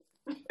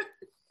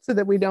so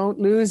that we don't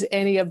lose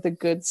any of the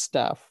good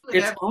stuff.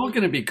 It's all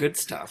going to be good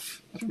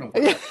stuff. I don't know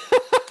what.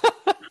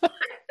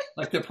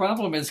 Like the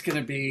problem is going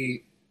to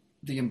be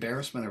the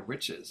embarrassment of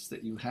riches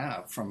that you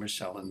have from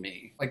Michelle and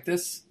me. Like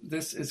this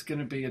is going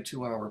to be a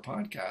 2-hour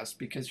podcast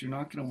because you're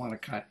not going to want to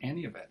cut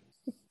any of it.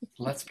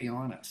 Let's be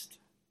honest.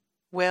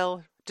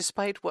 Well,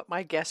 despite what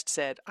my guest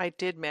said, I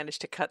did manage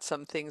to cut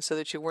some things so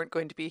that you weren't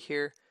going to be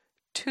here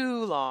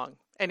too long.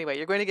 Anyway,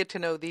 you're going to get to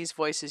know these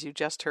voices you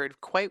just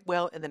heard quite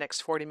well in the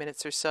next 40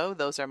 minutes or so.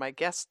 Those are my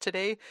guests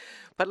today.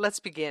 But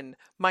let's begin.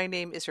 My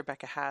name is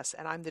Rebecca Haas,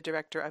 and I'm the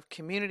Director of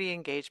Community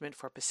Engagement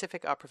for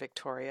Pacific Opera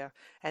Victoria,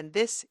 and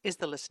this is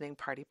the Listening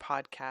Party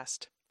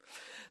Podcast.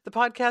 The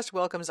podcast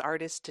welcomes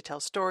artists to tell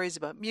stories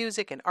about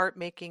music and art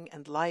making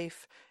and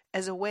life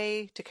as a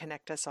way to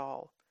connect us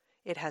all.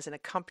 It has an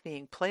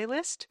accompanying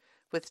playlist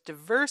with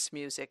diverse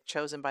music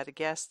chosen by the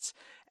guests,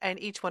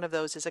 and each one of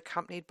those is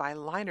accompanied by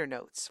liner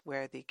notes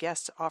where the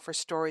guests offer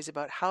stories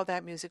about how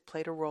that music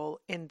played a role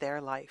in their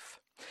life.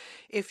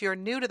 If you're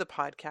new to the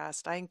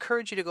podcast, I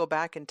encourage you to go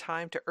back in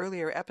time to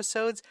earlier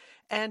episodes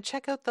and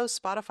check out those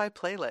Spotify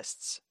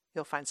playlists.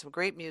 You'll find some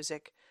great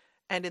music,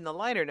 and in the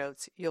liner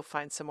notes, you'll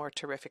find some more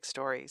terrific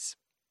stories.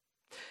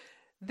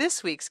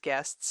 This week's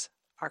guests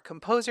are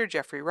composer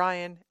Jeffrey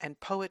Ryan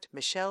and poet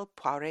Michelle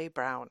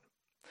Poiré-Brown.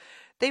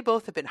 They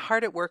both have been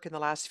hard at work in the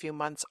last few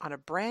months on a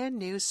brand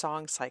new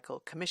song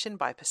cycle commissioned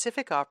by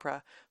Pacific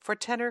Opera for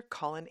tenor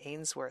Colin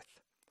Ainsworth.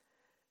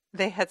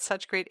 They had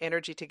such great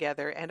energy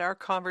together, and our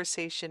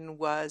conversation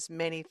was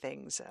many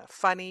things,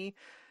 funny,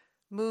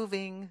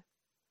 moving,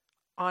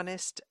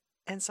 honest,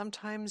 and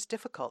sometimes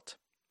difficult.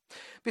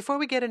 Before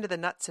we get into the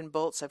nuts and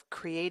bolts of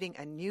creating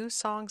a new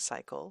song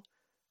cycle,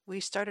 we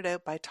started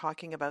out by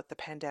talking about the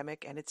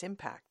pandemic and its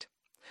impact.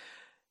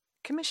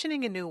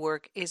 Commissioning a new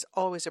work is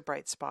always a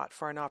bright spot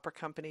for an opera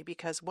company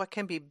because what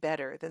can be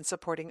better than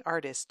supporting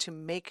artists to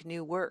make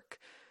new work?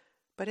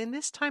 But in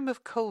this time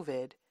of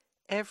COVID,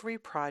 every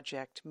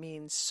project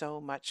means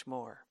so much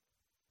more.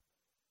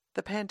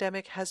 The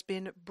pandemic has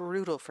been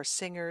brutal for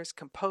singers,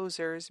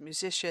 composers,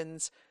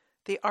 musicians,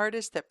 the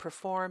artists that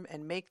perform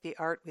and make the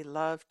art we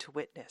love to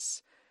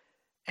witness.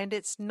 And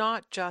it's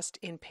not just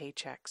in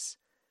paychecks.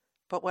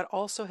 But what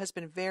also has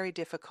been very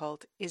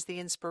difficult is the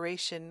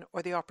inspiration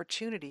or the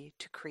opportunity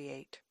to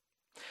create.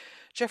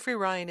 Jeffrey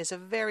Ryan is a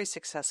very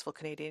successful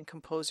Canadian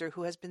composer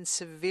who has been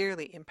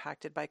severely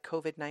impacted by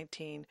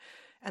COVID-19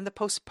 and the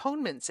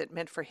postponements it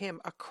meant for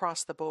him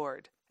across the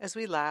board. As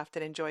we laughed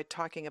and enjoyed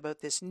talking about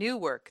this new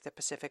work that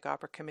Pacific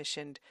Opera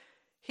commissioned,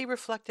 he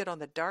reflected on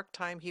the dark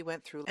time he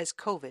went through as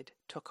COVID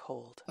took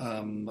hold.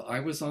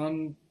 I was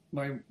on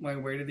my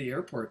way to the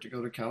airport to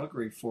go to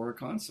Calgary for a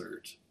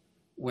concert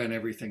when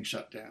everything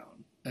shut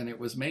down, and it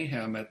was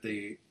mayhem at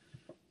the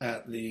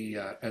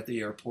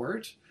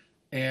airport,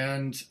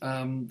 and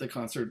the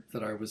concert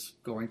that I was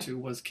going to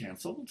was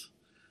canceled.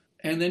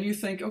 And then you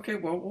think, okay,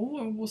 well,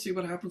 we'll see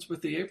what happens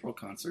with the April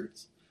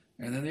concerts,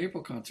 and then the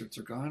April concerts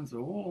are gone.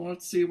 So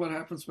let's see what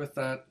happens with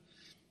that.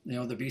 You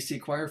know, the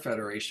BC Choir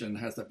Federation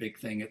has a big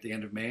thing at the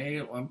end of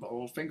May.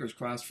 Well, fingers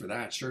crossed for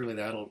that. Surely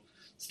that'll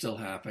still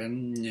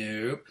happen.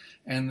 Nope.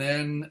 And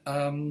then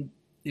then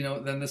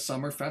the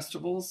summer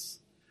festivals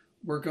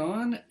were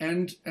gone,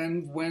 and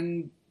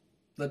when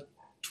the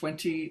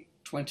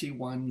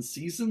 2021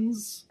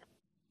 seasons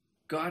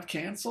got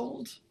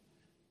canceled,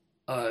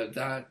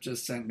 that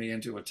just sent me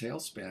into a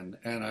tailspin,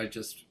 and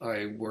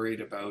I worried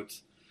about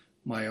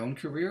my own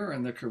career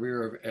and the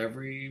career of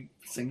every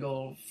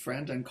single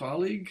friend and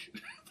colleague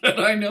that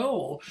I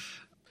know.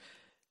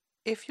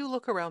 If you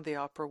look around the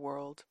opera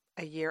world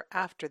a year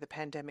after the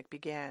pandemic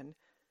began,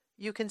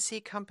 you can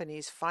see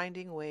companies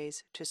finding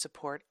ways to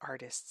support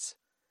artists.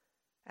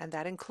 And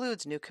that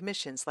includes new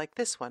commissions like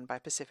this one by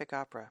Pacific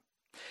Opera.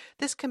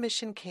 This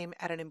commission came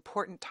at an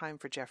important time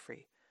for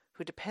Jeffrey,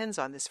 who depends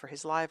on this for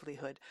his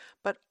livelihood,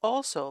 but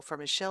also for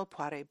Michelle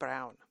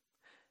Poiré-Brown.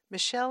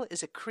 Michelle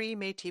is a Cree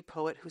Métis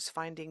poet who's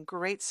finding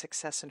great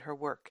success in her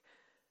work,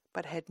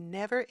 but had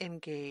never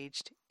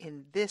engaged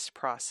in this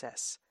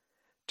process,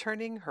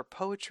 turning her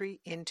poetry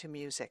into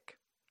music.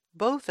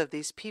 Both of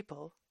these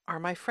people are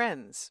my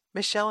friends.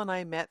 Michelle and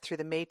I met through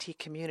the Métis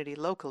community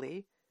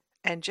locally,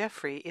 and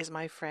Jeffrey is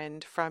my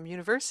friend from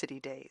university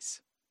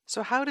days.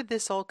 So how did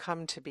this all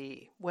come to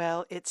be?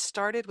 Well, it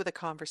started with a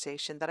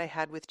conversation that I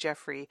had with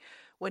Jeffrey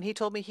when he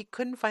told me he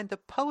couldn't find the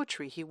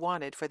poetry he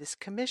wanted for this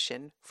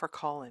commission for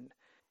Colin.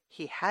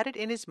 He had it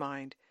in his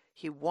mind.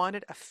 He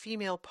wanted a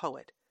female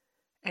poet,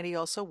 and he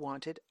also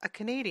wanted a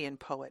Canadian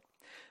poet.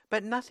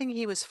 But nothing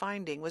he was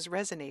finding was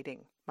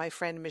resonating. My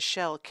friend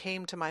Michelle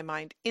came to my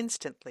mind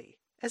instantly.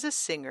 As a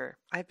singer,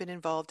 I've been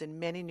involved in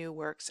many new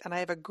works, and I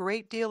have a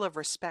great deal of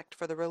respect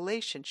for the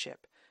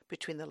relationship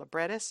between the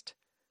librettist,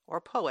 or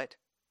poet,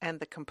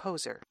 and the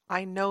composer.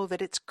 I know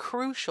that it's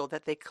crucial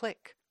that they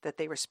click, that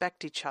they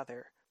respect each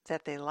other,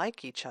 that they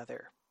like each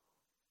other.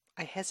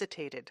 I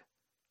hesitated.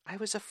 I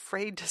was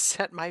afraid to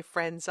set my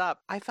friends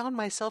up. I found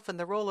myself in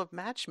the role of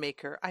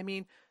matchmaker. I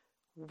mean,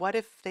 what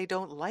if they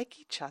don't like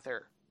each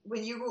other?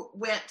 When you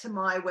went to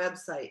my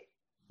website,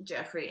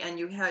 Jeffrey, and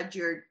you had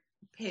your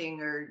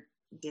ping or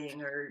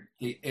ding or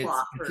It's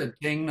plop a or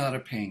ding, not a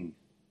ping.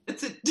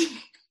 it's a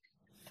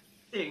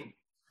ding.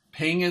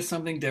 Ping is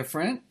something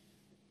different.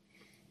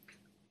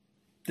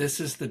 This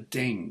is the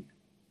ding.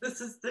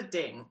 This is the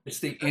ding. It's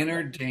the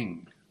inner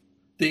ding.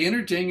 The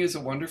inner ding is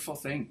a wonderful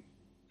thing.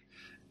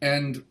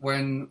 And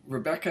when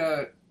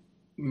Rebecca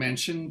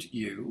mentioned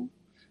you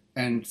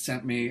and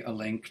sent me a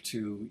link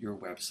to your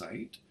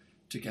website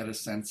to get a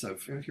sense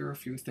of, here are a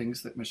few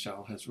things that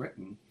Michelle has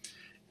written.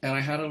 And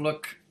I had a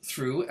look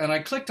through and I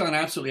clicked on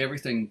absolutely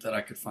everything that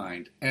I could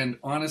find. And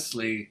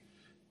honestly,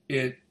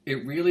 it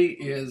really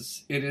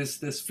is, it is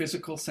this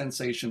physical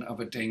sensation of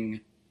a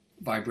ding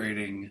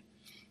vibrating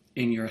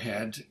in your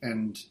head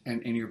and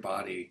in your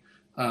body.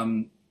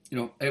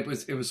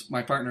 It was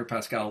my partner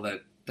Pascal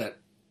that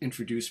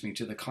introduced me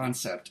to the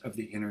concept of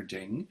the inner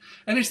ding.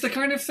 And it's the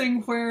kind of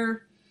thing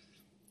where,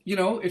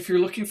 if you're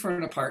looking for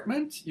an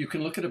apartment, you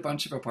can look at a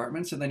bunch of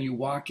apartments and then you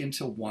walk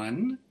into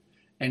one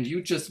and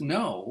you just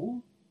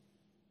know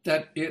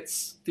that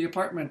it's the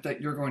apartment that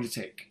you're going to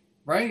take,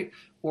 right?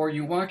 Or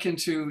you go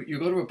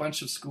to a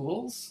bunch of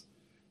schools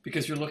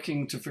because you're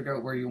looking to figure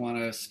out where you want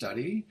to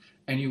study,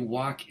 and you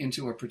walk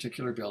into a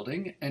particular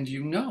building and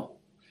you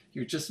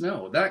just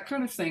know. That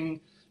kind of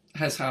thing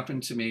has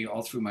happened to me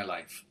all through my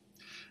life.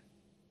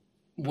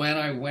 When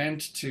I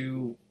went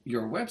to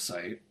your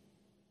website,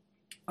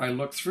 I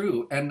looked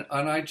through and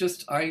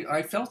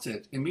I felt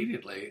it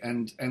immediately.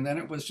 And then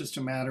it was just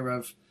a matter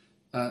of,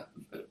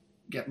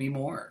 get me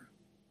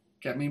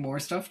more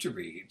stuff to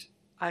read.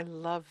 I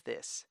love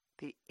this,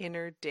 the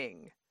inner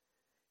ding.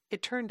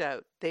 It turned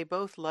out they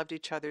both loved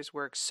each other's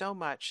work so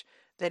much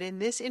that in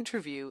this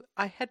interview,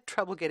 I had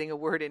trouble getting a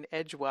word in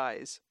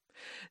edgewise.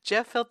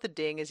 Jeff felt the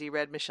ding as he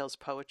read Michelle's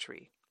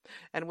poetry,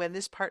 and when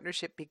this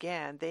partnership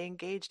began, they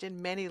engaged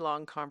in many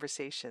long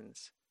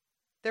conversations.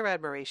 Their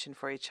admiration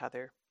for each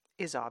other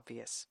is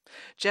obvious.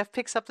 Jeff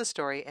picks up the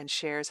story and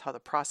shares how the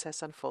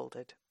process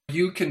unfolded.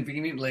 You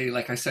conveniently,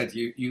 like I said,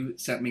 you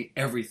sent me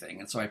everything,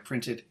 and so I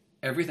printed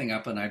everything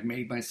up and I've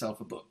made myself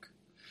a book.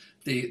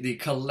 The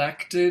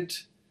collected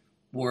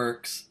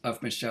works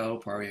of Michelle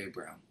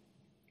Poirier-Brown.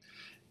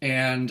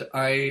 And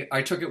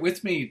I took it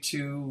with me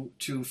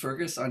to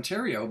Fergus,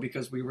 Ontario,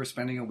 because we were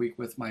spending a week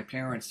with my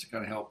parents to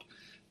kind of help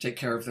take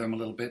care of them a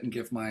little bit and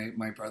give my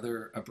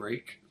brother a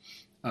break.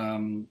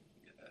 And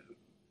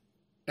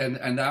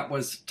that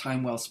was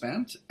time well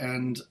spent.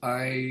 And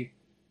I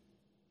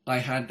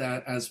had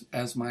that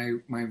as my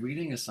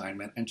reading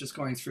assignment, and just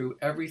going through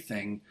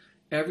everything,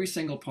 every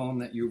single poem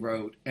that you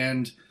wrote.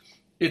 And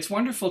it's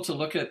wonderful to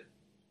look at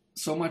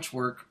so much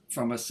work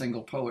from a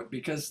single poet,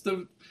 because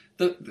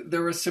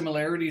there are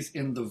similarities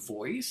in the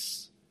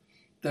voice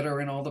that are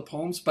in all the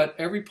poems, but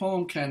every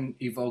poem can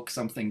evoke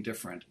something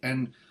different.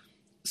 And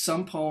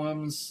some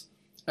poems,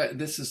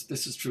 this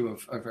is true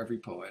of every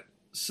poet.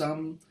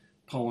 Some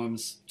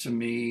poems to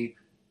me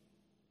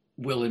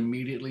will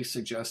immediately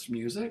suggest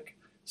music.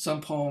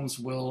 Some poems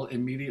will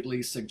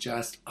immediately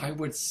suggest, I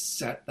would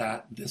set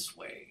that this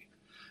way.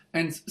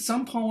 And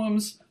some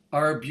poems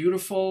are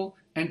beautiful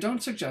and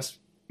don't suggest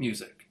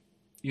music.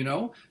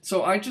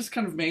 So I just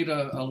kind of made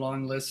a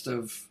long list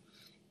of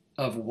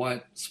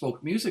what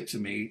spoke music to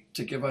me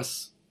to give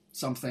us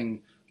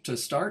something to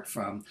start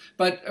from.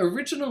 But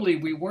originally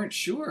we weren't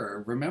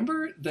sure.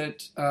 Remember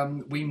that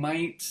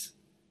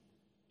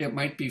it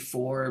might be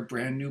for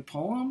brand new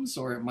poems,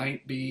 or it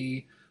might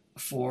be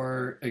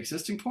for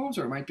existing poems,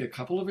 or it might be a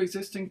couple of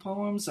existing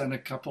poems and a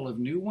couple of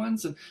new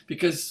ones. And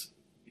because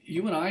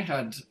you and I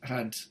had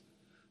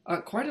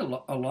quite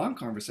a long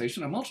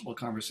conversation, and multiple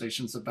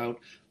conversations about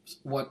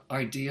what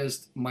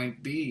ideas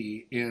might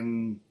be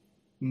in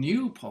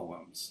new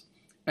poems.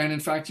 And in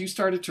fact, you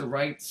started to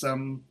write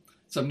some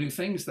new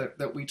things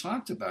that we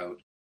talked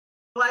about.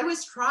 Well, I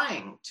was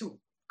trying to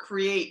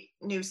create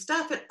new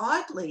stuff. It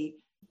oddly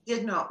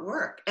did not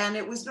work. And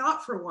it was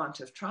not for want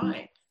of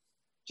trying.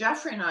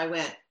 Jeffrey and I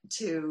went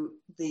to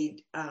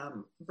the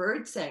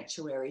bird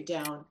sanctuary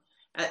down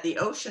at the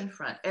ocean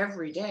front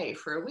every day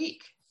for a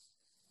week.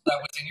 That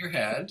was in your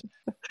head.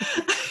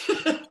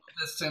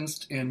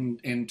 Distanced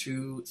in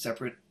two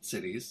separate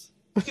cities.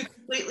 Two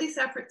completely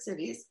separate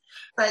cities.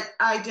 But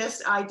I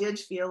did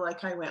feel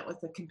like I went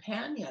with a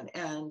companion,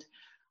 and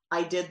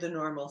I did the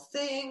normal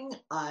thing.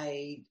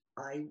 I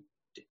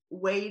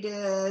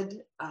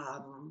waited.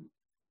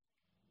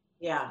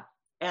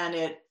 And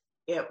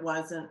it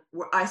wasn't,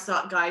 I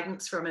sought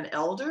guidance from an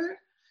elder,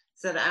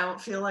 said, I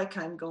don't feel like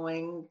I'm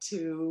going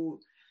to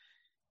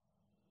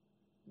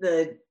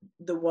the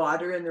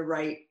water in the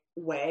right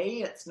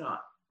way. It's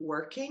not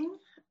working.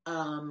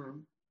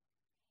 And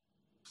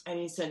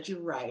he said,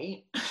 you're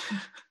right.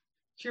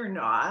 You're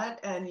not.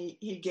 And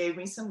he gave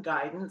me some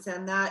guidance,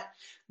 and that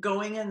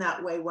going in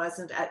that way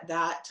wasn't at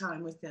that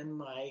time within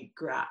my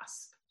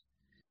grasp.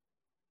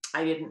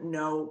 I didn't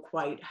know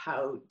quite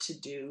how to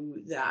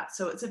do that.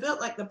 So it's a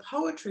bit like the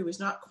poetry was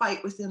not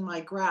quite within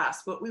my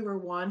grasp. What we were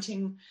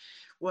wanting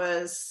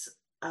was,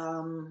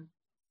 and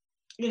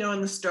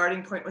the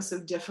starting point was so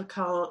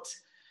difficult.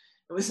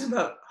 It was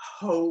about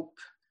hope,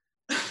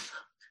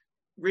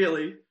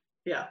 really.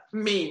 Yeah,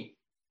 me.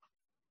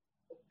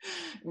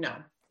 No.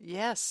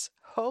 Yes,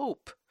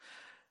 hope.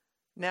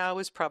 Now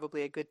is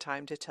probably a good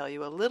time to tell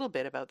you a little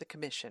bit about the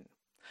commission.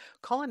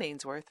 Colin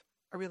Ainsworth,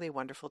 a really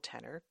wonderful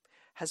tenor,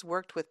 has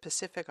worked with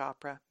Pacific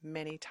Opera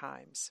many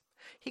times.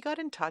 He got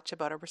in touch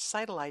about a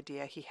recital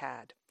idea he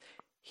had.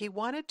 He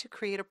wanted to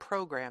create a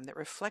program that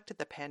reflected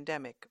the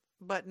pandemic,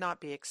 but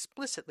not be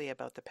explicitly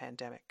about the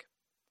pandemic.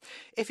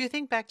 If you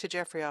think back to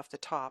Geoffrey Off the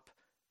Top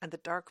and the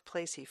dark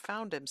place he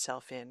found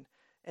himself in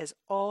as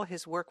all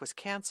his work was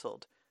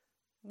cancelled,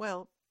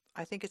 well,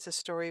 I think it's a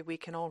story we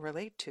can all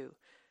relate to.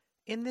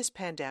 In this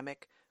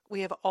pandemic,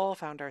 we have all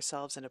found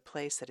ourselves in a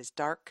place that is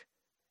dark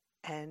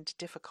and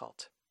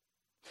difficult.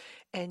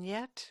 And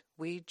yet,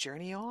 we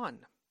journey on.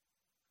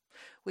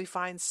 We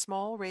find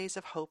small rays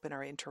of hope in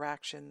our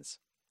interactions,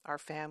 our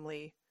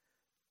family,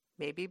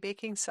 maybe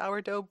baking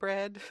sourdough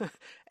bread,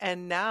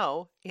 and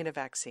now in a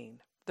vaccine.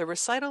 The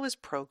recital is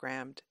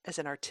programmed as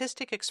an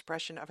artistic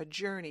expression of a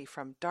journey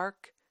from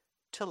dark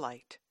to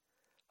light,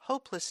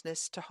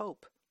 hopelessness to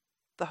hope,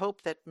 the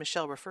hope that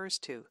Michel refers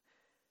to.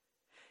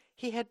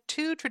 He had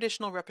 2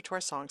 traditional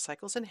repertoire song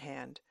cycles in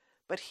hand,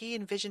 but he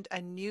envisioned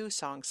a new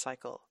song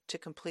cycle to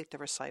complete the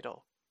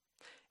recital.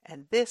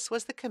 And this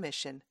was the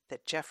commission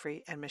that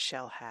Geoffrey and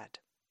Michel had.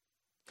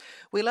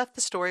 We left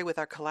the story with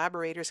our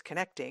collaborators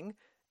connecting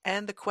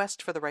and the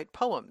quest for the right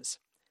poems.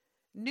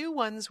 New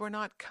ones were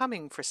not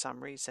coming for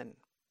some reason.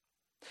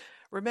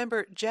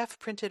 Remember, Jeff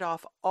printed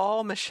off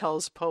all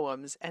Michel's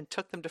poems and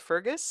took them to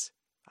Fergus?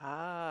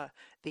 Ah,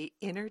 the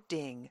inner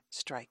ding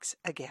strikes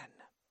again.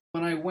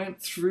 When I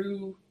went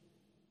through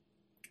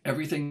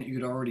everything that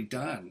you'd already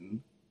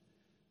done,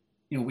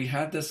 we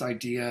had this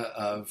idea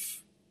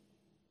of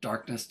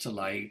darkness to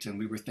light, and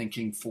we were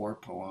thinking 4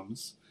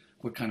 poems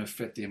would kind of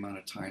fit the amount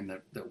of time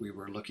that we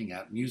were looking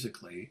at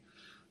musically.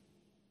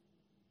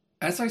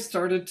 As I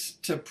started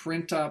to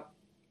print up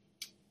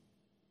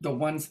the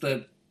ones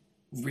that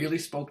really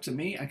spoke to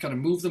me and kind of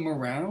move them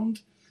around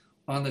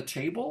on the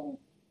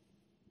table,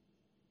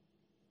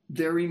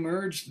 there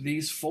emerged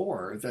these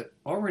 4 that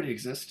already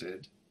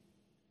existed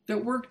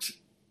that worked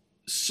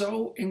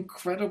so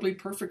incredibly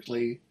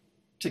perfectly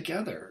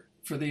together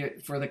for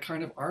the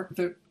kind of art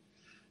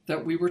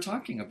that we were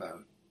talking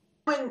about.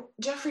 When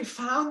Geoffrey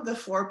found the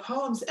 4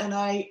 poems and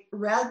I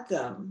read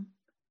them,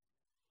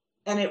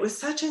 and it was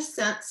such a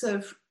sense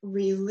of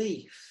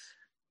relief.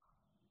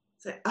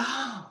 It's like,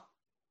 oh,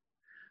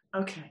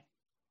 okay.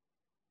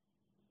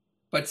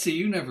 But see,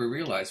 you never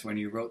realized when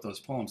you wrote those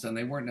poems, and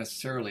they weren't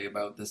necessarily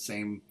about the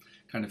same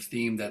kind of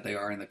theme that they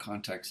are in the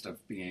context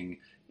of being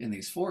in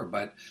these 4,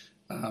 but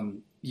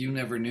you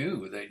never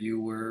knew that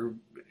you were,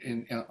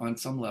 on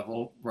some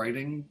level,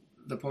 writing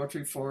the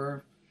poetry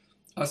for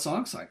a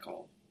song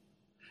cycle.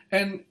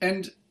 And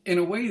in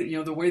a way,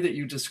 the way that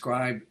you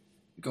describe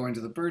going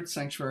to the bird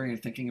sanctuary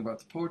and thinking about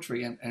the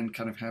poetry and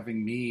kind of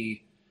having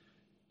me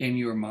in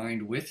your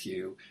mind with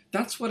you,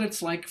 that's what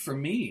it's like for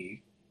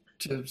me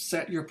to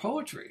set your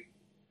poetry,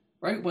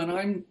 right? When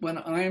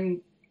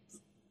I'm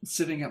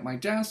sitting at my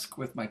desk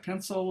with my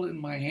pencil in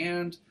my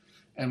hand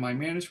and my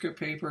manuscript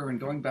paper and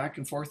going back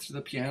and forth to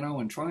the piano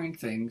and trying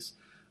things,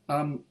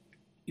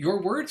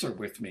 your words are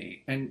with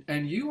me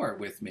and you are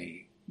with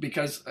me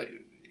because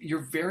you're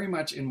very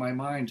much in my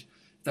mind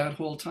that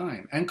whole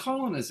time. And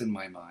Colin is in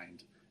my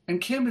mind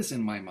and Kim is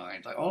in my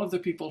mind. Like all of the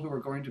people who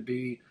are going to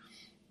be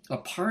a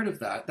part of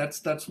that.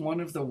 That's one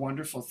of the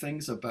wonderful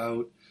things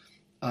about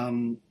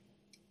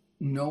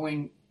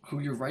knowing who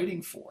you're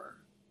writing for,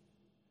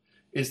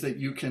 is that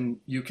you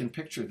can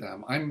picture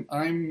them.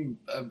 I'm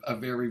a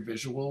very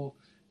visual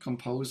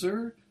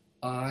composer.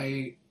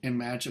 I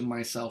imagine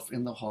myself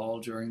in the hall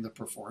during the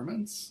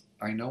performance.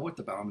 I know what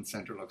the Bauman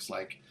Center looks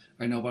like.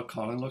 I know what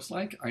Colin looks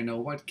like. I know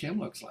what Kim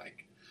looks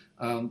like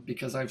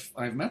because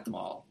I've met them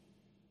all.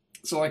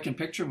 So I can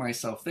picture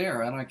myself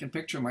there, and I can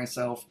picture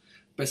myself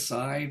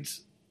beside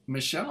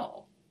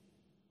Michel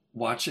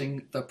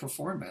watching the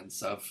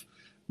performance of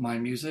my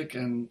music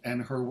and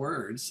her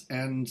words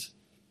and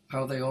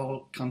how they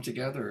all come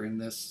together in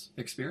this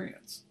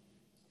experience.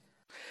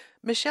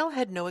 Michel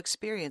had no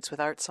experience with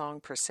art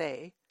song per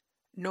se,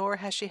 nor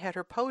has she had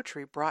her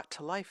poetry brought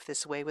to life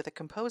this way with a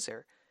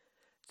composer.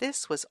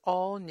 This was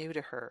all new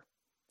to her.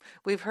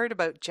 We've heard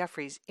about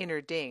Geoffrey's inner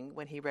ding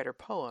when he read her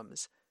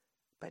poems,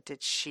 but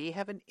did she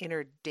have an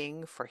inner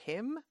ding for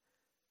him?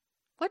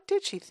 What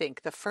did she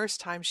think the first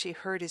time she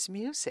heard his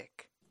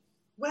music?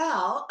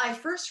 Well, I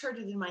first heard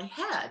it in my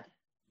head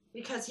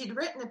because he'd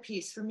written a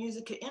piece for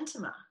Musica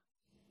Intima.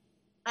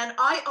 And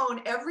I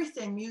own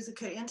everything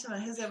Musica Intima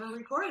has ever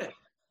recorded.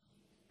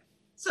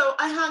 So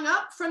I hung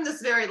up from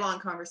this very long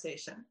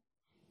conversation.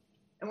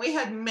 And we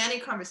had many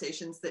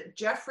conversations that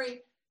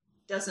Geoffrey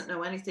doesn't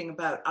know anything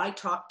about. I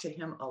talked to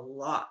him a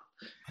lot.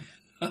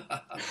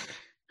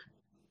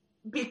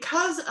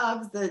 Because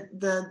of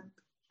the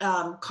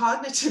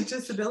cognitive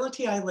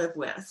disability I live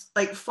with,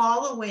 like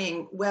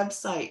following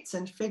websites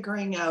and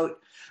figuring out,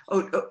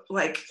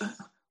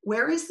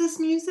 where is this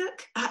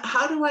music?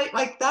 How do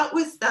I,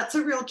 that's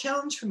a real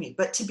challenge for me.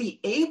 But to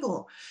be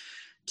able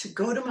to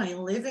go to my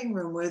living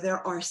room where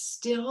there are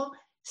still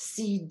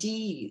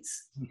CDs,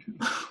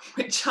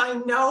 which I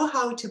know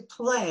how to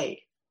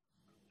play,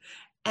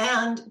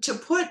 and to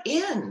put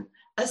in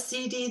a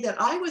CD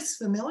that I was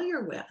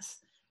familiar with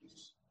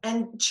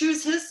and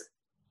choose his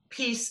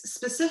piece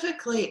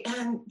specifically,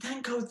 and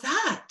then go,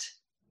 that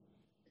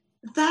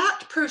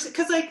person,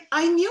 because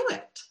I knew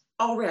it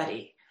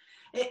already,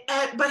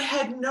 but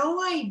had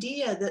no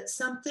idea that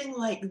something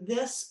like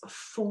this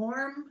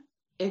form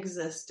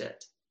existed.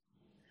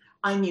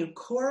 I knew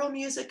choral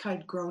music.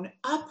 I'd grown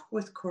up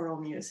with choral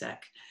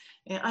music.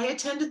 And I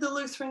attended the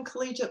Lutheran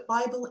Collegiate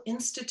Bible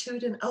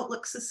Institute in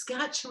Outlook,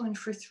 Saskatchewan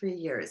for 3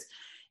 years.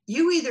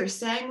 You either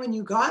sang when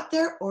you got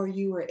there or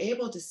you were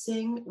able to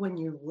sing when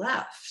you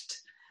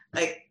left.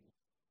 Like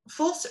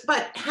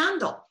but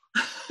Handel,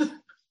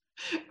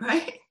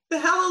 right? The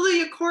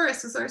Hallelujah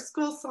Chorus is our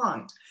school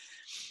song.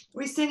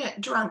 We sing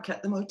it drunk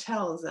at the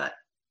motels at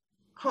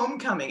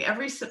homecoming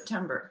every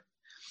September.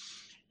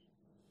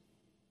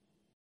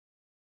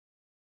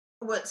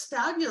 What's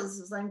fabulous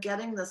is I'm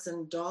getting this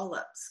in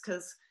dollops,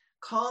 because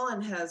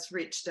Colin has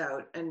reached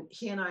out and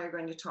he and I are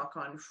going to talk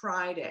on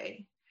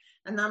Friday.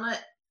 And then I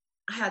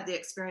had the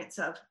experience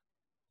of,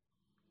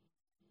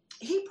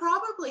 he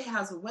probably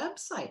has a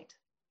website.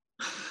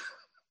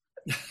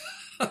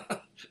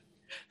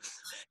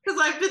 Because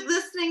I've been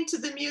listening to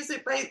the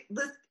music by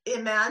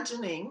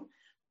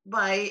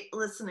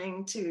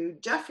listening to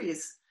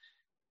Jeffrey's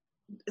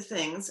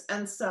things.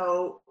 And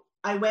so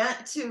I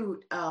went to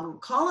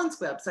Colin's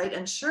website,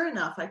 and sure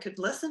enough, I could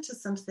listen to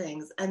some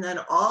things. And then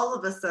all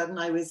of a sudden,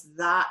 I was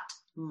that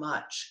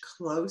much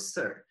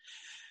closer.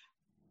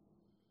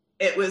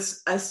 It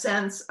was a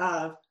sense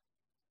of,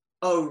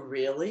 oh,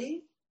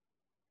 really?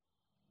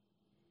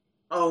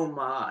 Oh,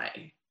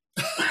 my.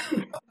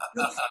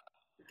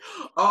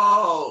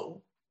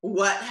 Oh,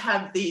 what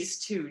have these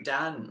two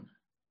done?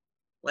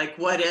 Like,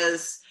 what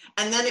is,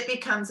 and then it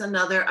becomes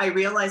another, I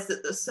realize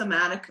that the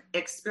somatic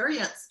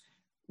experience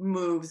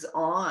moves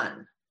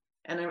on,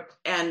 and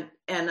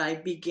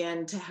I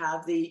begin to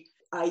have the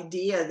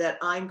idea that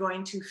I'm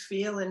going to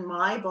feel in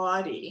my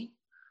body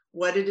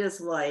what it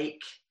is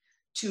like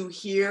to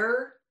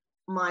hear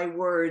my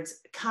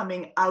words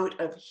coming out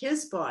of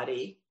his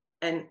body,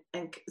 and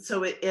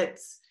so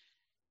it's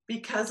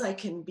because I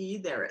can be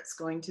there, it's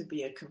going to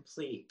be a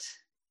complete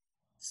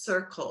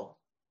circle.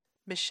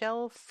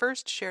 Michelle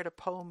first shared a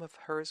poem of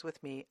hers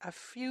with me a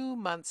few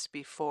months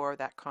before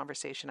that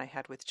conversation I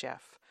had with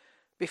Jeff,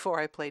 before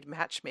I played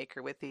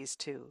matchmaker with these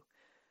two.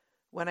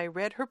 When I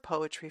read her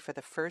poetry for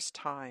the first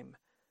time,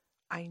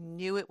 I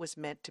knew it was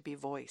meant to be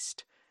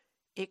voiced.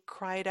 It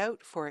cried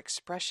out for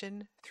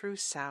expression through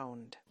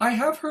sound. I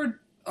have heard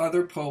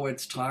other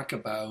poets talk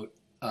about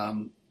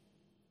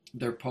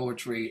their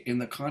poetry in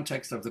the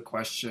context of the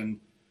question,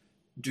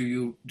 do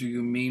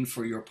you mean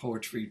for your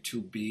poetry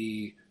to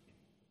be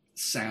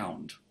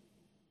sound?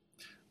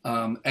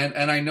 And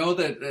I know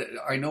that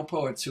I know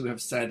poets who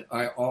have said,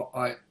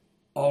 I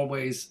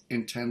always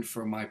intend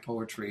for my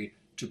poetry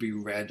to be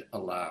read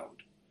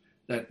aloud.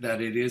 That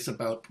it is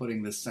about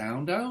putting the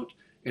sound out.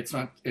 It's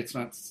not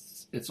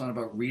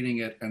about reading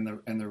it and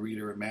the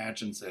reader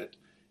imagines it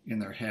in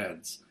their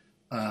heads.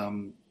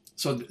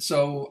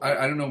 So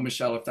I don't know,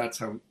 Michelle, if that's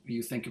how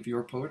you think of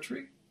your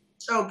poetry.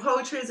 Oh,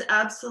 poetry is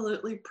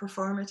absolutely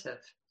performative.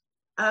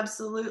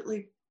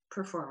 Absolutely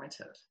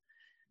performative.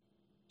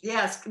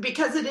 Yes,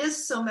 because it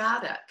is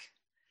somatic.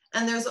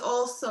 And there's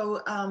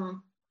also, I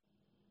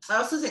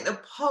also think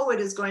the poet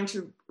is going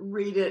to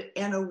read it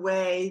in a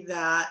way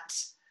that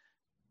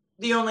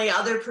the only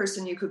other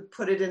person you could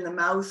put it in the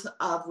mouth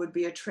of would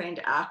be a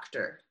trained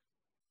actor,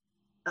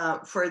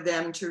 for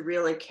them to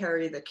really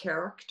carry the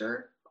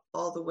character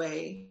all the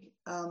way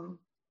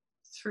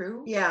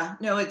through. Yeah,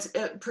 no,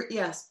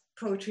 yes,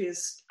 poetry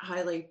is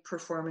highly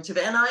performative.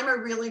 And I'm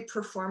a really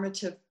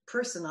performative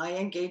person. I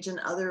engage in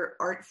other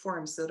art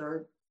forms that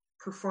are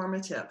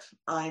performative.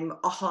 I'm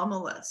a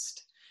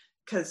homilist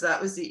because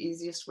that was the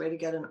easiest way to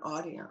get an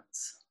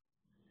audience,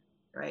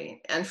 right?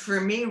 And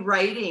for me,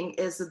 writing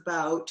is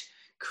about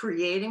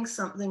creating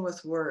something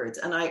with words.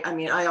 And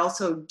I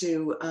also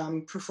do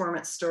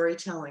performance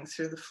storytelling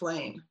through the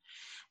flame.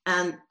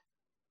 And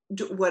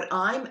what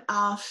I'm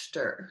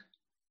after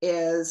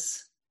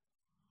is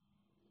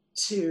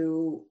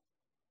to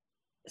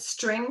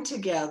string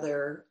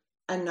together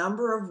a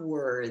number of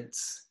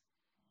words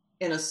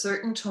in a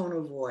certain tone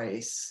of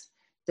voice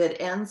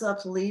that ends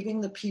up leaving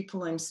the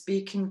people I'm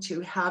speaking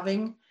to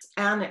having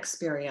an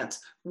experience,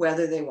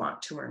 whether they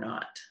want to or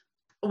not.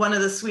 One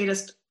of the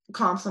sweetest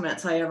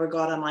compliments I ever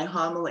got on my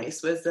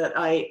homilies was that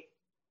I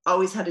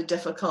always had a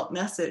difficult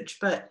message,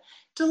 but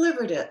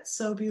delivered it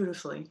so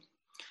beautifully.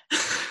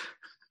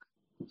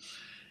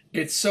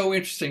 It's so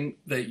interesting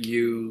that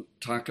you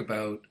talk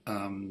about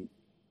an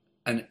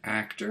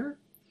actor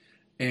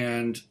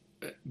and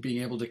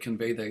being able to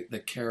convey the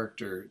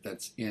character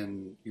that's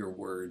in your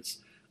words.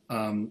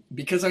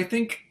 Because I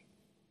think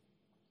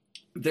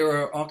there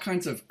are all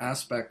kinds of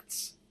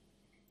aspects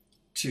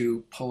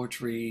to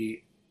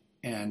poetry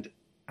and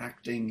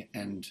acting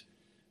and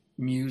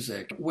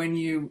music, when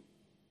you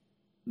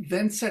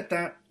then set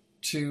that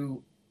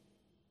to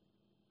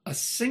a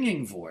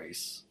singing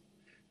voice,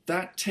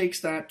 that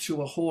takes that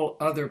to a whole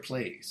other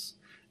place.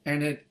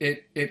 And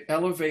it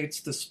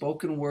elevates the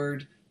spoken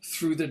word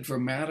through the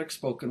dramatic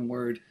spoken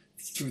word,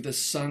 through the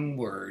sung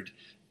word.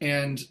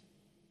 And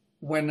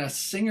when a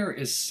singer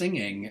is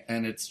singing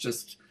and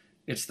it's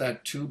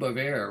that tube of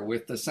air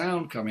with the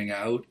sound coming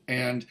out,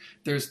 and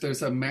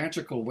there's a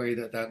magical way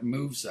that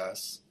moves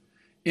us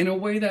in a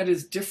way that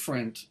is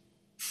different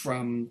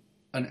from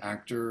an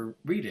actor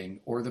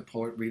reading or the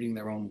poet reading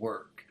their own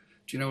work.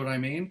 Do you know what I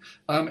mean?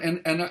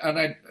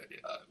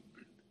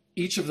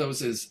 Each of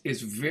those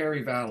is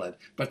very valid,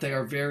 but they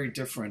are very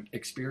different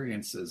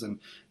experiences,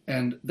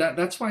 and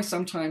that's why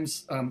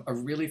sometimes a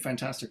really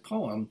fantastic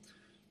poem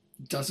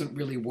doesn't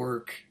really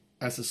work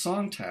as a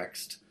song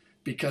text,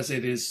 because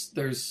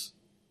it's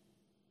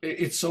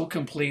so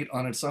complete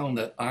on its own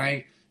that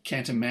I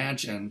can't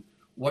imagine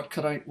what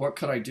could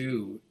I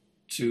do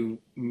to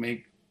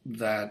make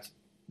that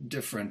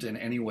different in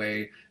any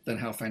way than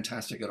how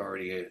fantastic it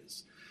already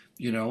is,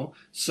 you know?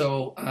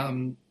 So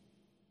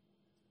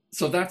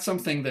so that's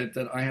something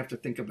that I have to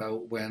think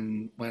about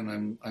when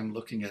I'm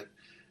looking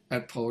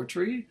at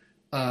poetry.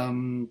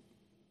 So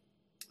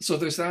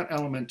there's that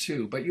element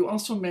too. But you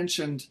also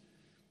mentioned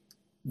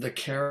the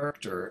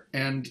character,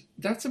 and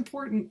that's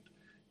important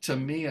to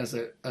me as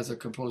a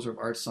composer of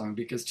art song,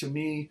 because to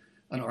me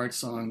an art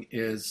song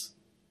is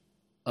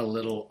a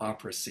little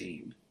opera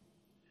scene.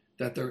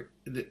 That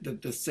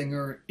the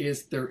singer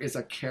there is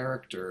a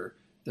character,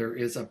 there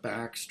is a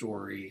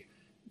backstory,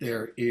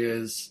 there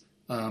is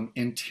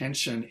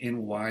intention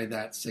in why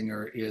that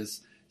singer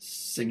is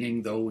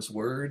singing those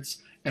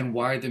words, and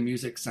why the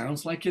music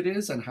sounds like it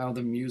is, and how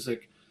the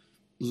music,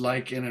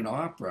 like in an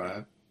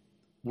opera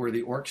where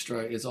the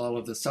orchestra is all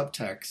of the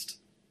subtext,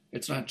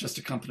 it's not just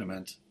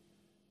accompaniment,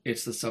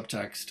 it's the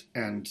subtext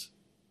and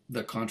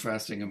the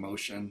contrasting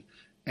emotion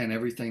and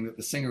everything that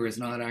the singer is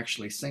not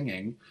actually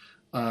singing.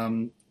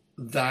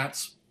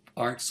 That's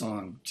art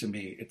song to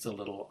me. It's a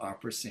little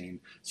opera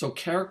scene. So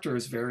character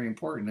is very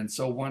important. And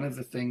so one of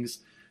the things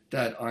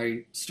that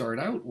I start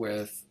out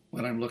with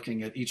when I'm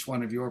looking at each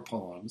one of your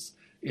poems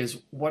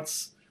is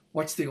what's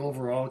the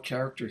overall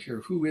character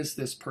here? Who is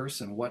this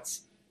person?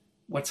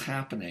 What's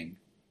happening?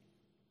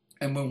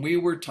 And when we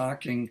were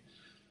talking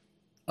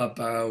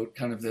about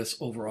kind of this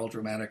overall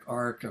dramatic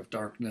arc of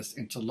darkness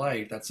into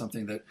light, that's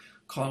something that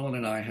Colin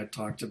and I had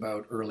talked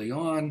about early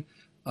on,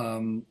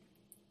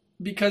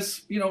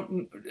 because, you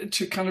know,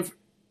 to kind of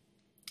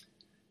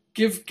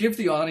give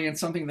the audience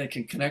something they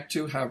can connect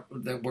to,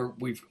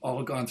 we've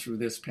all gone through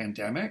this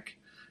pandemic,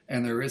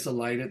 and there is a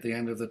light at the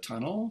end of the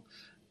tunnel,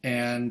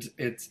 and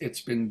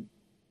it's been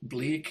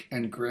bleak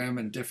and grim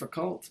and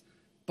difficult,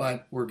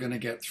 but we're going to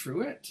get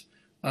through it.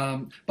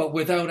 But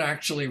without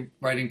actually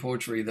writing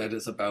poetry that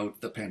is about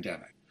the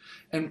pandemic.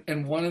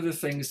 And one of the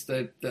things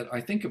that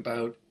I think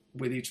about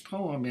with each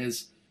poem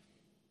is,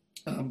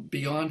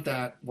 beyond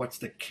that, what's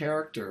the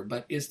character,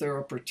 but is there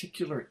a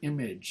particular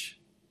image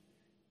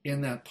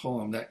in that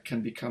poem that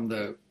can become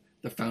the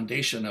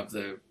foundation of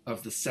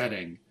the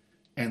setting,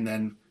 and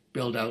then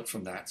build out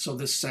from that? So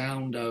the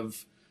sound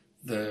of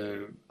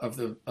the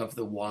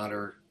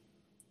water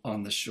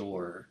on the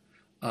shore,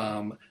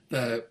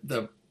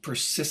 the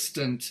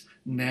persistent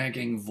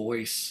nagging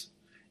voice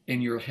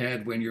in your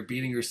head when you're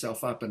beating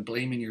yourself up and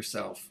blaming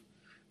yourself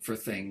for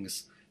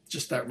things,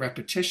 just that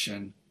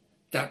repetition,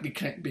 that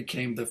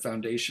became the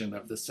foundation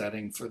of the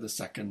setting for the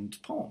second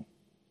poem,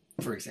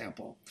 for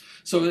example.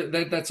 So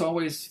that's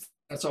always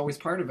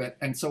part of it.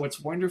 And so it's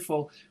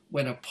wonderful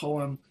when a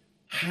poem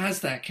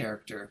has that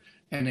character,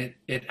 and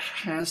it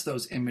has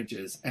those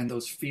images and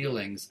those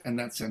feelings and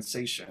that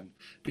sensation,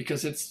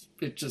 because it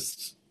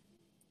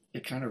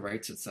kind of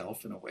writes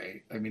itself in a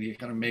way. I mean, you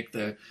kind of make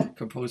the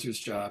composer's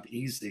job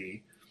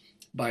easy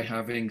by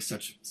having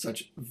such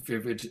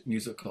vivid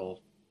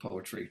musical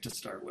poetry to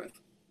start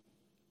with.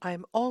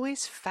 I'm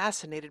always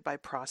fascinated by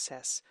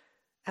process,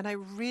 and I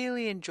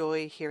really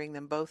enjoy hearing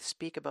them both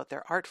speak about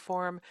their art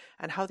form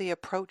and how they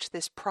approach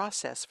this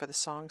process for the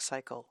song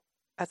cycle.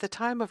 At the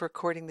time of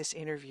recording this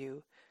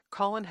interview,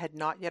 Colin had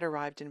not yet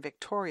arrived in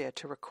Victoria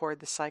to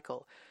record the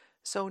cycle,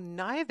 so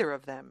neither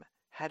of them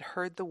had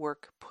heard the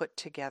work put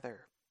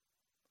together.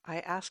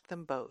 I asked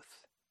them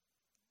both,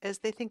 as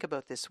they think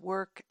about this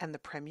work and the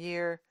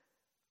premiere,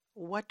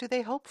 what do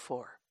they hope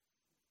for?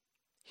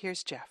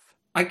 Here's Jeff.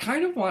 I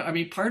kind of want, I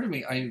mean, part of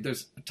me,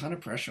 there's a ton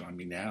of pressure on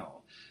me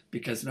now,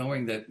 because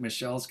knowing that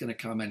Michelle's going to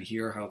come and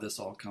hear how this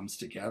all comes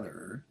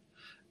together,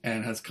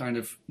 and has kind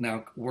of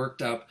now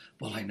worked up,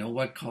 well, I know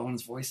what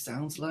Colin's voice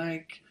sounds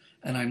like,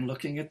 and I'm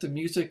looking at the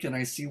music and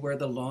I see where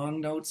the long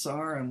notes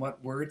are and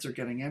what words are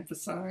getting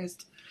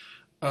emphasized.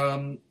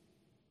 I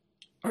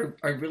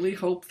really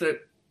hope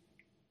that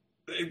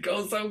it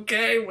goes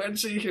okay when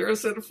she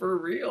hears it for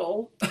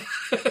real.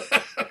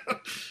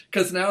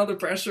 Because now the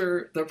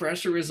pressure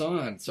is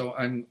on. So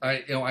I'm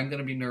going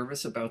to be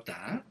nervous about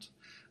that,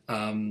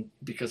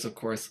 because of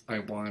course I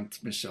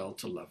want Michelle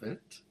to love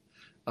it,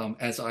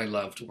 as I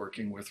loved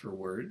working with her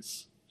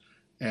words.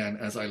 And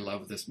as I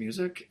love this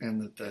music,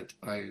 and that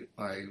I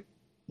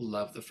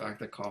love the fact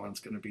that Colin's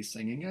going to be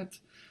singing it,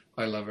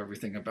 I love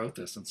everything about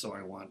this, and so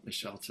I want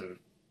Michelle to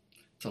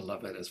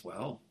love it as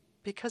well.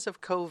 Because of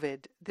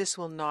COVID, this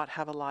will not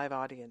have a live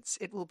audience.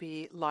 It will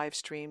be live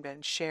streamed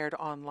and shared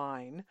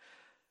online,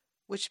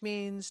 which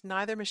means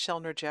neither Michelle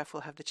nor Jeff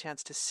will have the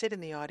chance to sit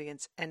in the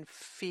audience and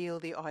feel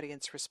the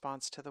audience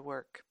response to the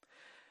work,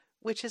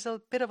 which is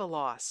a bit of a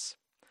loss.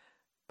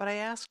 But I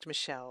asked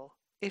Michelle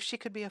if she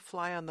could be a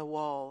fly on the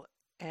wall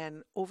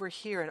and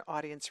overhear an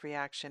audience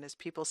reaction as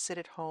people sit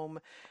at home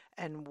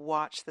and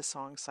watch the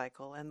song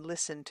cycle and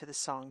listen to the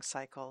song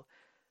cycle.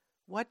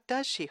 What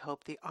does she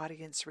hope the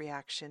audience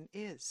reaction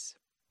is?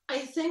 I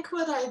think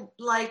what I'd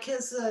like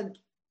is a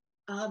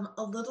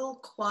little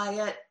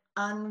quiet,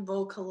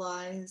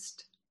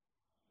 unvocalized,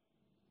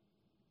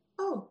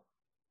 oh.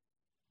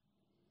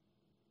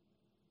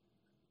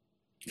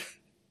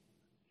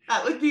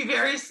 That would be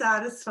very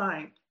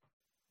satisfying.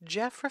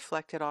 Jeff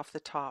reflected off the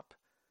top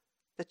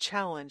the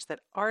challenge that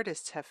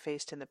artists have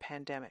faced in the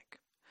pandemic.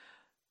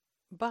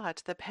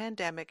 But the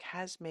pandemic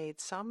has made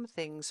some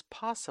things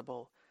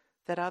possible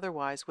that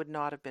otherwise would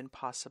not have been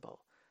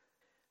possible.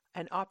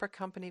 An opera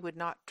company would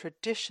not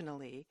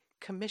traditionally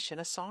commission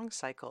a song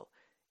cycle.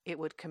 It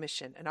would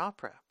commission an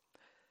opera.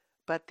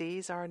 But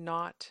these are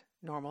not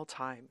normal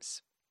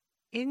times.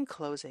 In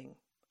closing,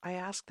 I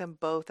asked them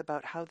both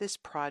about how this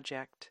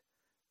project,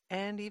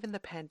 and even the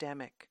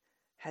pandemic,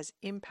 has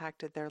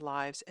impacted their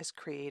lives as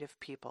creative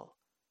people.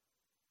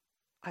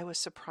 I was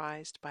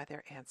surprised by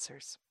their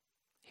answers.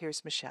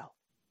 Here's Michelle.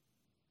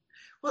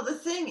 Well, the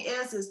thing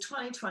is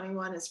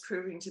 2021 is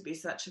proving to be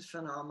such a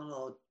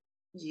phenomenal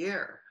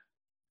year.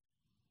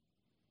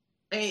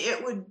 I mean,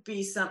 it would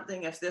be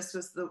something if this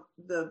was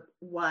the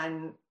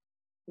one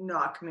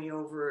knock me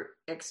over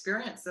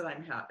experience that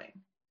I'm having,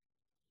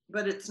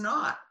 but it's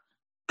not.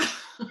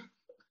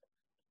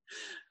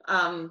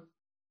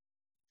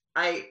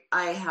 I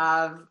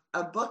have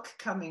a book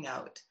coming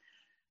out.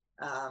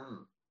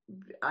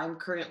 I'm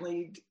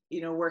currently,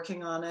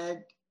 working on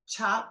a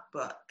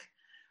chapbook.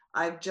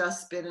 I've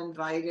just been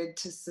invited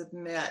to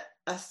submit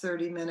a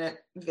 30-minute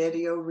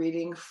video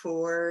reading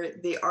for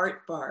the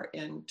Art Bar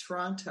in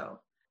Toronto.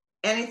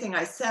 Anything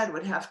I said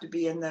would have to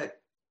be in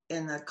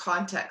the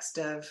context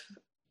of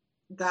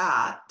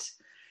that.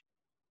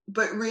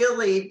 But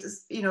really,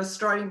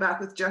 starting back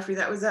with Jeffrey,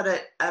 that was at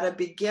a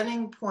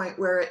beginning point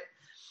where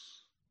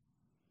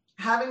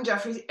having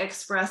Jeffrey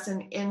express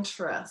an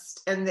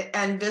interest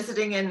and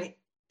visiting in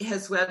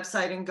his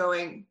website and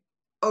going,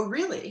 oh,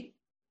 really?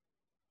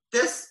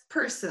 This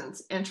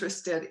person's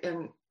interested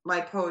in my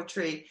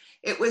poetry.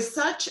 It was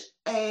such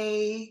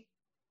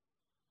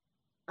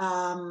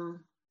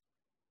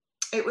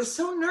it was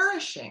so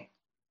nourishing,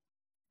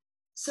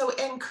 so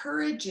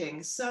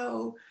encouraging,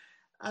 so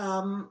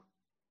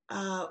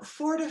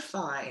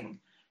fortifying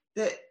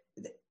that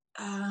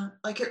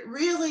it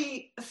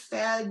really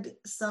fed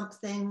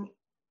something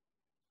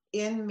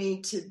in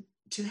me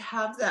to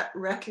have that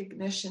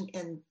recognition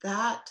in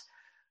that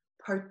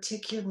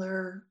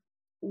particular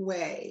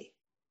way.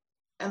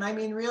 And I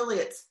mean, really,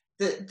 it's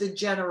the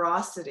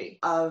generosity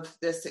of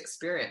this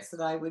experience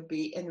that I would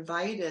be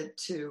invited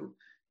to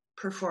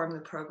perform the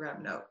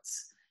program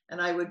notes,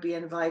 and I would be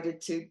invited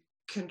to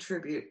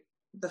contribute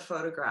the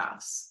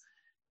photographs.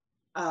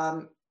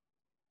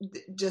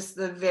 Just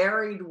the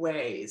varied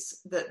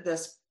ways that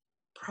this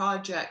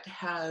project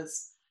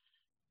has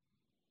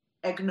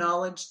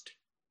acknowledged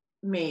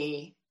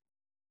me.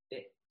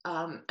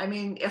 I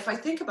mean, if I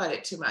think about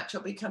it too much,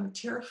 I'll become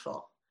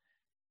tearful,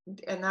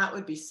 and that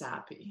would be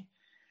sappy.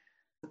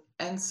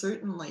 And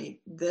certainly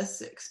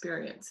this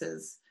experience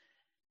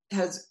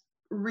has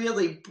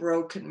really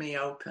broken me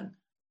open.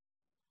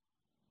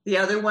 The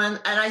other one,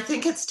 and I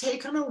think it's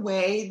taken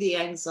away the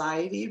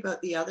anxiety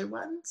about the other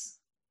ones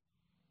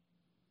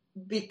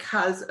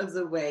because of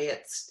the way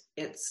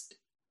it's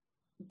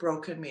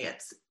broken me.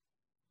 It's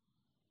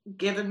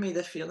given me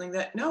the feeling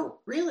that, no,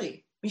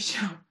 really,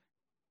 Michelle,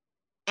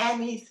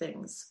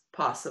 anything's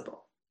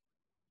possible.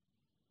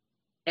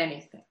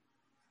 Anything.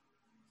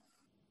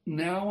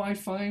 Now I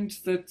find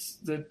that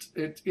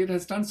it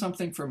has done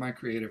something for my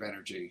creative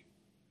energy,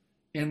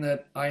 in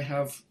that I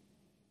have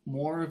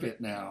more of it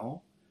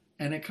now,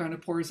 and it kind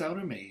of pours out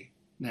of me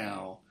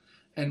now.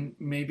 And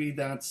maybe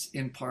that's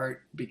in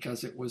part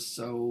because it was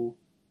so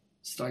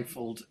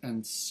stifled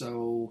and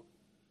so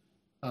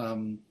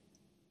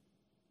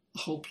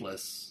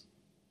hopeless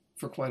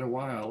for quite a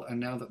while. And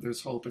now that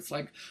there's hope, it's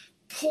like,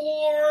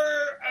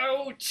 pour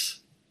out,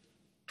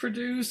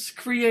 produce,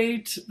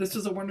 create. This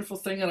is a wonderful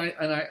thing, and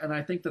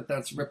I think that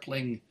that's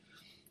rippling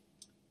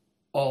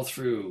all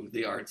through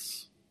the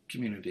arts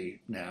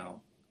community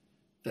now.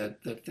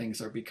 That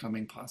things are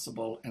becoming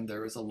possible, and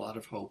there is a lot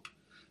of hope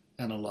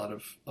and a lot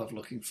of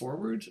looking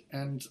forward,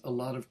 and a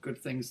lot of good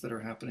things that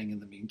are happening in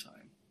the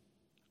meantime.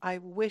 I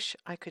wish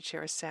I could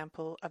share a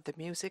sample of the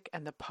music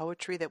and the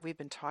poetry that we've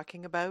been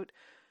talking about,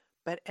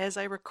 but as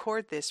I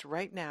record this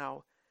right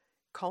now,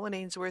 Colin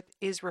Ainsworth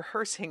is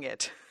rehearsing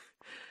it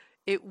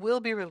It will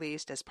be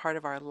released as part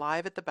of our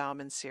Live at the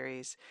Bauman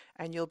series,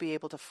 and you'll be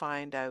able to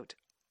find out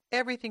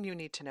everything you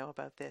need to know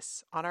about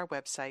this on our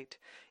website.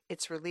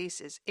 Its release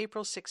is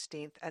April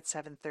 16th at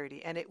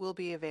 7:30, and it will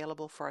be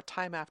available for a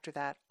time after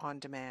that on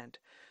demand.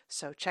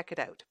 So check it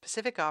out,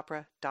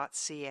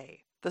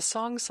 pacificopera.ca. The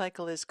song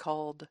cycle is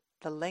called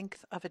The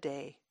Length of a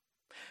Day.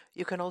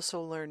 You can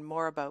also learn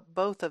more about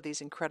both of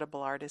these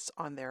incredible artists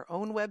on their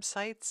own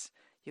websites.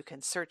 You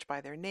can search by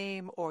their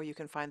name, or you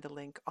can find the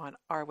link on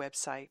our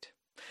website.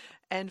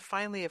 And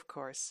finally, of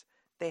course,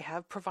 they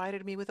have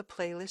provided me with a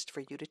playlist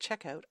for you to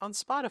check out on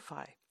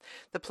Spotify.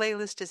 The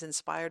playlist is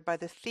inspired by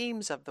the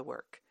themes of the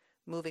work,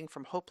 moving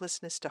from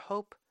hopelessness to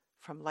hope,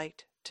 from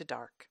light to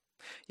dark.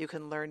 You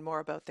can learn more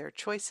about their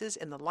choices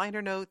in the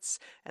liner notes,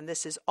 and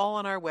this is all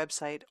on our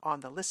website on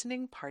the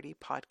Listening Party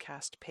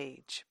podcast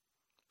page.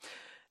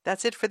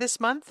 That's it for this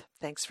month.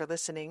 Thanks for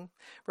listening.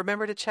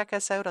 Remember to check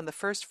us out on the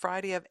first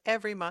Friday of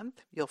every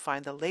month. You'll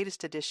find the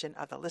latest edition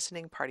of the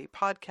Listening Party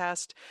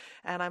podcast,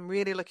 and I'm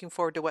really looking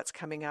forward to what's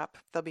coming up.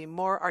 There'll be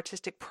more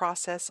artistic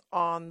process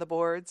on the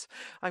boards.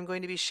 I'm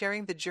going to be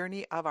sharing the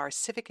journey of our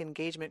Civic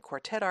Engagement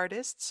Quartet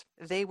artists.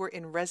 They were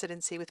in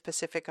residency with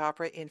Pacific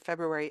Opera in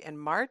February and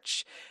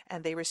March,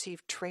 and they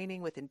received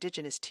training with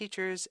Indigenous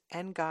teachers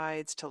and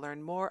guides to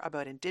learn more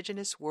about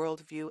Indigenous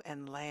worldview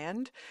and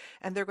land,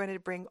 and they're going to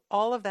bring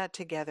all of that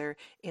together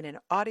in an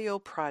audio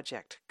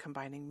project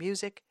combining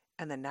music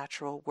and the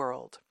natural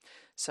world.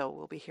 So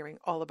we'll be hearing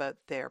all about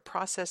their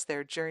process,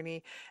 their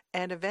journey,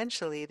 and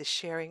eventually the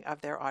sharing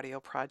of their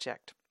audio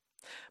project.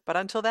 But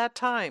until that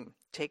time,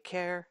 take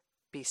care,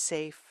 be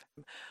safe.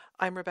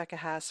 I'm Rebecca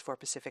Haas for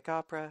Pacific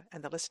Opera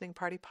and the Listening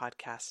Party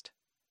podcast.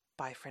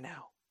 Bye for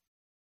now.